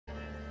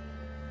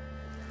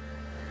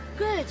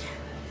Good.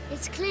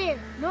 It's clear.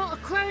 Not a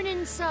crone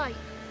in sight.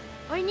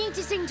 I need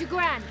to sing to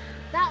Gran.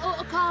 That ought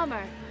to calm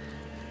her.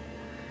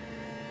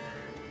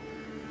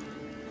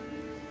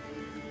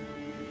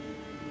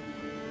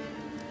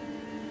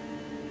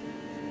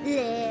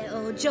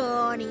 Little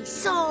Johnny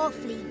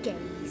softly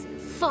gazing,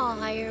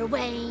 fire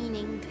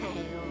waning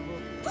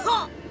pale.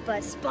 Pop!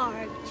 A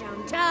spark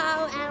jumped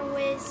out and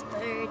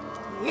whispered,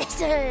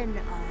 "Listen,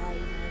 I'm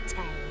a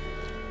tale."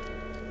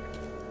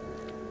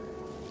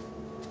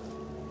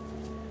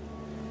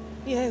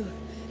 You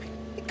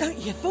got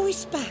your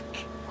voice back.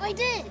 I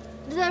did,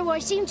 though I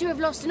seem to have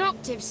lost an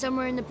octave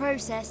somewhere in the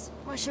process.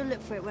 I shall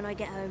look for it when I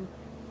get home.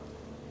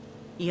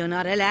 You're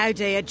not allowed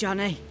here,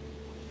 Johnny.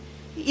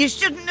 You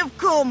shouldn't have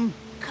come.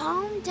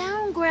 Calm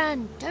down,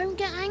 Gran. Don't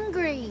get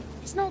angry.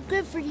 It's not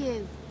good for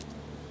you.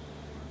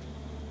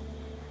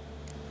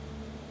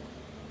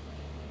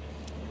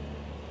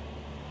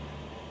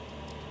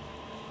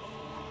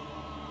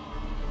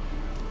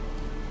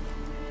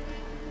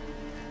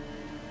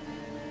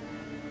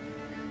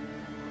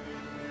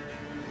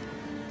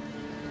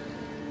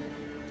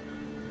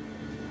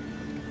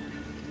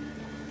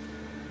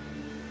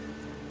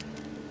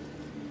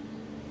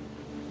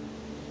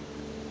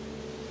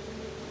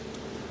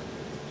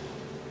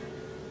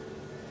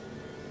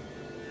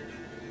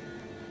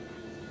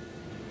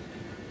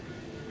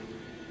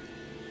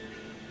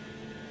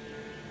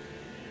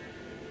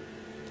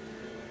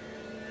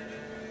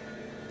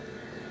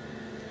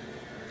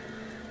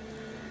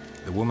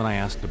 The woman I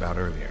asked about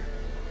earlier.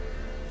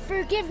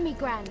 Forgive me,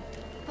 Gran,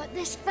 but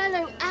this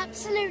fellow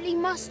absolutely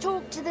must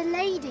talk to the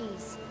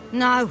ladies.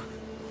 No,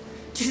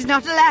 she's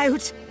not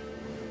allowed.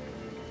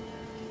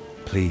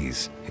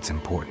 Please, it's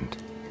important.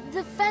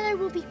 The fellow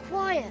will be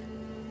quiet.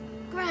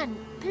 Gran,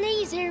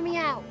 please hear me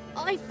out.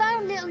 I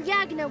found little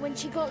Yagna when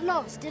she got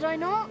lost, did I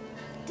not?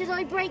 Did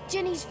I break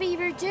Jenny's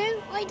fever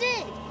too? I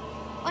did.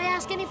 I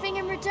ask anything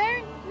in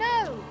return?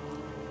 No.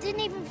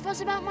 Didn't even fuss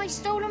about my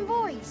stolen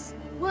voice.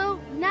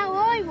 Well, now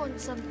I want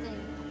something.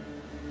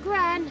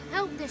 Gran,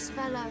 help this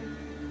fellow.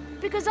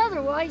 Because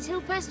otherwise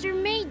he'll pester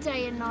me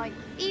day and night,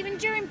 even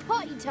during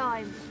potty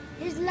time.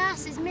 His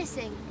lass is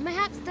missing.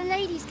 Perhaps the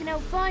ladies can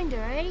help find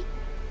her, eh?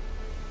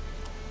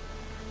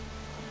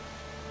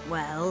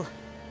 Well,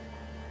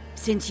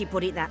 since you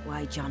put it that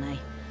way, Johnny,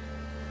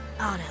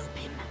 I'll help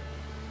him.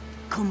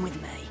 Come with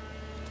me.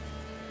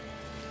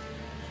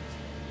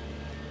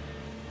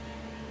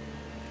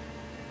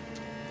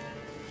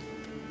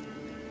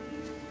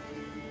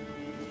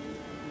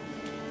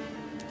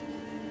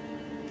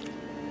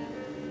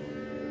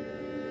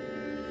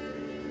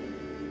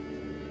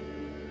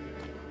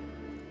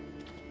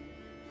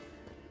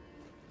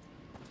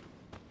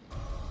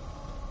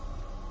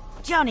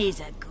 Johnny's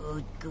a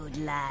good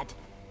lad,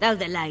 though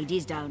the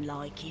ladies don't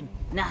like him.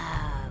 No,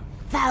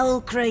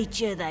 foul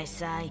creature, they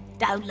say.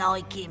 Don't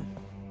like him.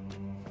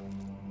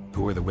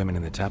 Who are the women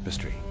in the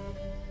tapestry?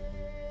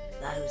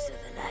 Those are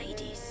the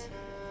ladies.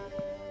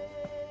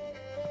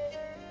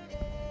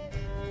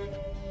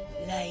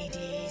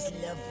 Ladies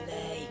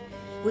lovely,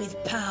 with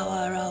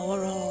power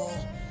o'er all,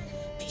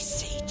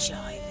 beseech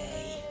I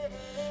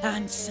thee,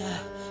 answer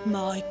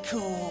my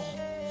call.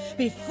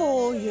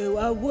 Before you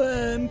a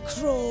worm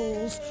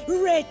crawls,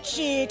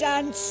 wretched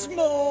and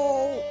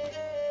small.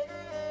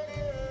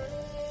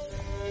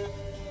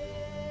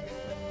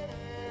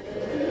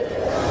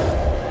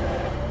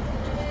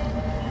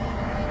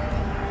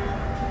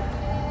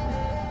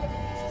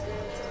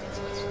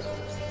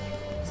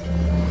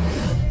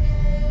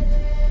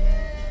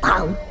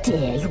 How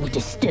dare you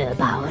disturb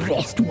our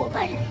rest,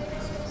 woman?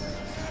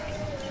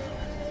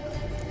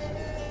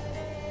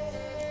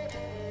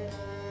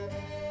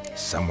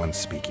 Someone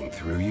speaking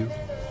through you?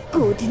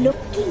 Good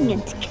looking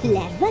and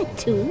clever,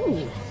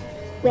 too.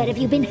 Where have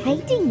you been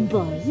hiding,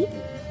 boy?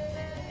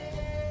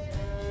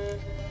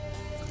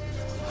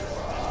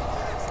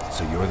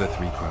 So you're the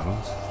three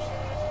crones?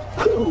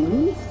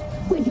 Crones?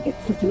 Where'd you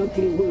get such an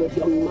ugly word,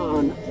 young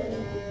man?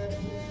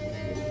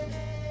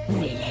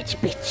 Village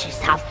bitches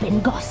have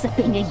been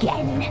gossiping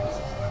again.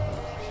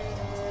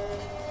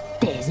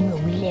 There's no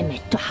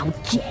limit to how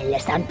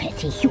jealous and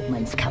petty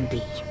humans can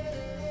be.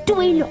 Do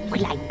we look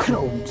like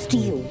crones to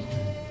you?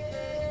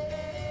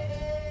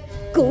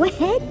 Go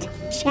ahead,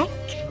 check.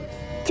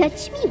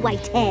 Touch me,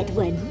 white-haired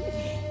one,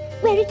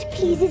 where it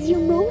pleases you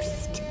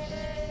most.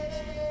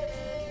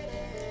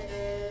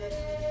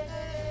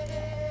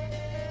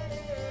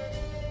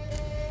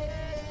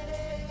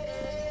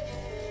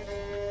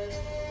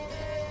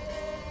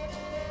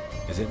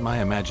 Is it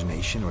my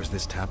imagination, or is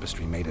this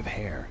tapestry made of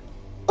hair?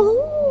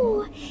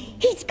 Oh,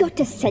 he's got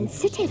a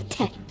sensitive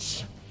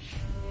touch.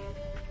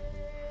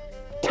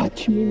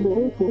 Touch me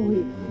more,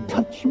 boy.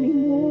 Touch me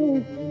more.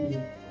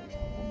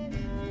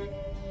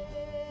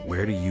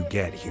 Where do you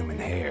get human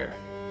hair?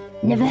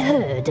 Never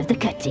heard of the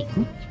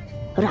cutting?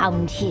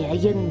 Round here, a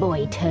young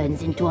boy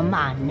turns into a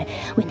man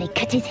when they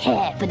cut his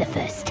hair for the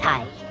first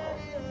time.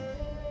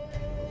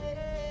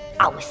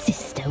 Our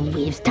sister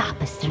weaves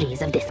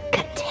tapestries of this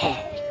cut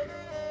hair.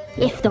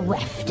 If the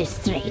weft is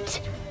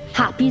straight,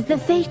 happy's the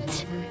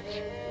fate.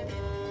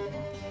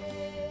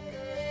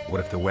 What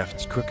if the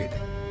weft's crooked?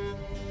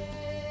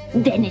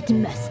 Then it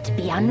must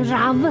be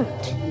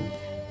unraveled.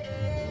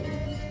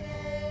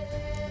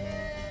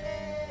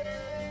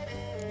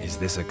 Is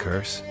this a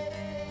curse?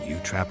 You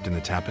trapped in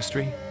the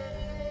tapestry?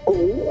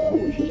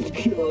 Oh, he's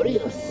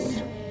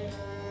curious.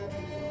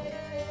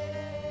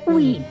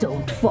 We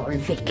don't fall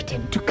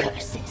victim to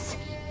curses.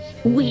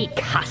 We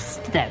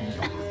cast them.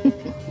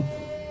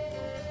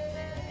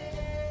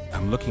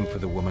 I'm looking for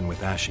the woman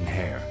with ashen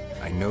hair.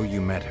 I know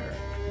you met her.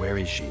 Where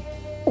is she?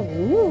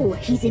 Oh,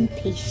 he's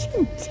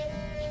impatient.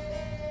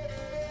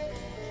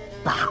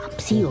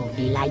 Perhaps he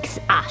only likes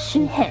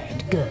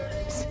ashen-haired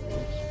girls.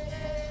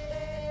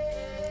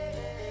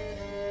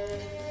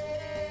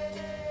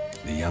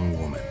 The young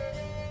woman.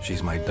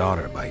 She's my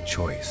daughter by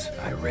choice.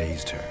 I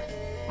raised her.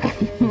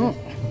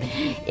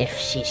 If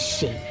she's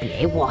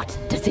shapely, what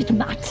does it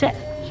matter?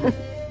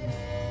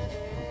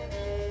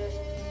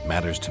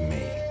 Matters to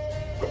me.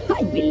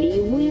 I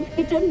believe we've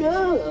hit a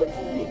nerve.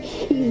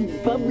 He's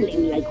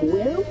bubbling like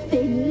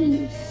well-fed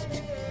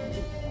yeast.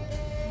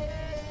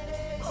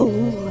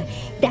 Oh,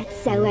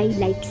 that's how I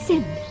likes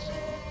him.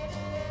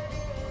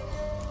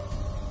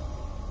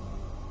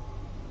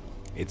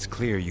 It's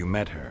clear you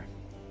met her.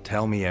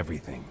 Tell me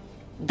everything.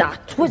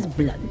 That was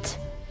blunt.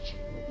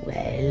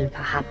 Well,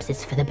 perhaps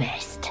it's for the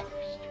best.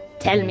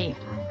 Tell me,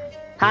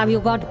 have you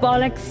got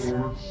bollocks?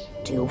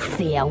 Do you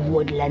fear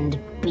woodland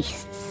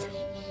beasts?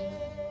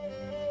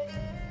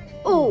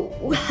 Oh,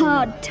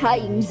 hard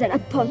times are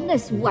upon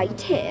us,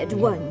 white-haired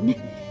one.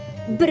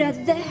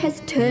 Brother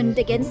has turned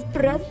against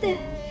brother.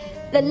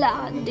 The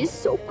land is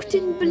soaked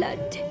in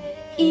blood.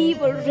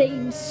 Evil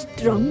reigns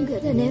stronger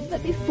than ever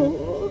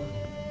before.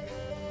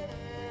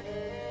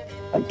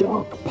 A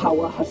dark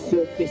power has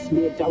surfaced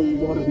near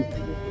Downwarren.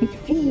 It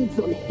feeds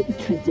on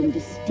hatred and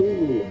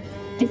disdain.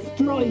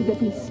 Destroy the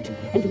beast,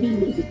 and we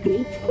may be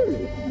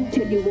grateful.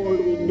 Tell you all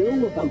we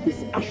know about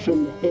this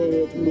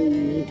ashen-haired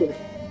maid.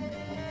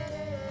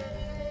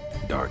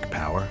 Dark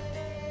power?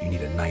 You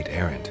need a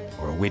knight-errant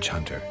or a witch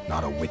hunter,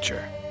 not a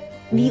witcher.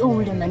 The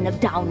alderman of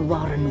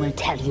Downwarren will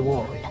tell you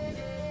all.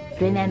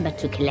 Remember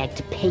to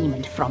collect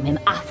payment from him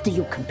after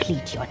you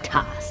complete your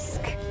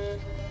task.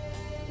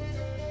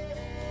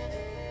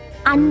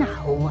 And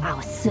now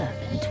our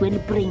servant will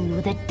bring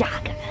you the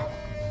dagger.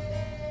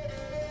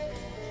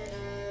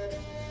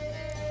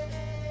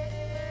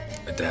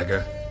 A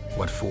dagger?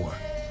 What for?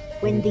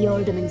 When the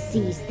alderman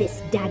sees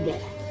this dagger,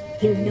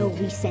 he'll know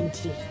we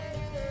sent you.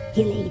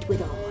 He'll aid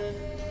with all.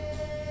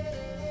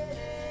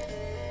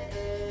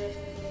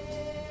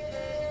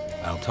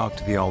 I'll talk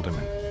to the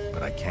alderman,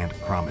 but I can't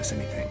promise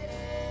anything.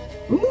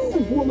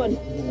 Move, woman!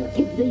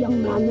 Give the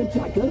young man the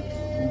dagger.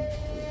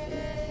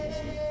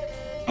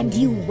 And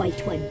you,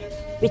 White One,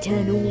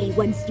 return only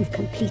once you've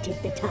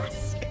completed the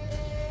task.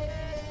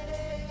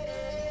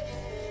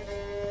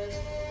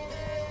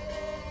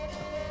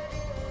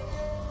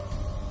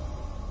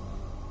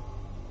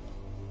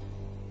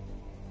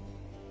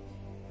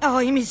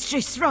 Aye,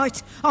 mistress,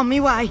 right. On me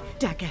way.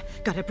 Dagger.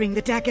 Gotta bring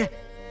the dagger.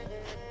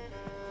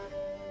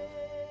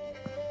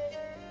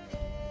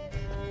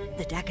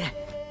 The dagger.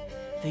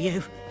 For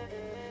you.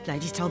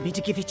 Ladies told me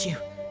to give it you.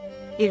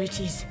 Here it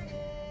is.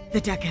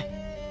 The dagger.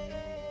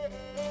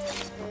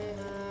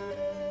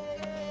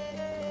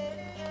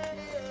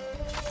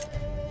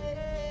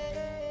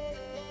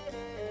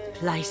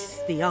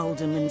 Place the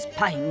alderman's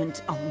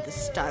payment on the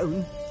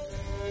stone.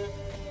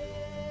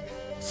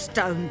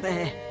 Stone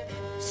bear.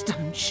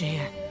 Stone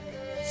shear.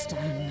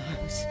 Stone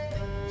nose.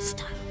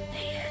 Stone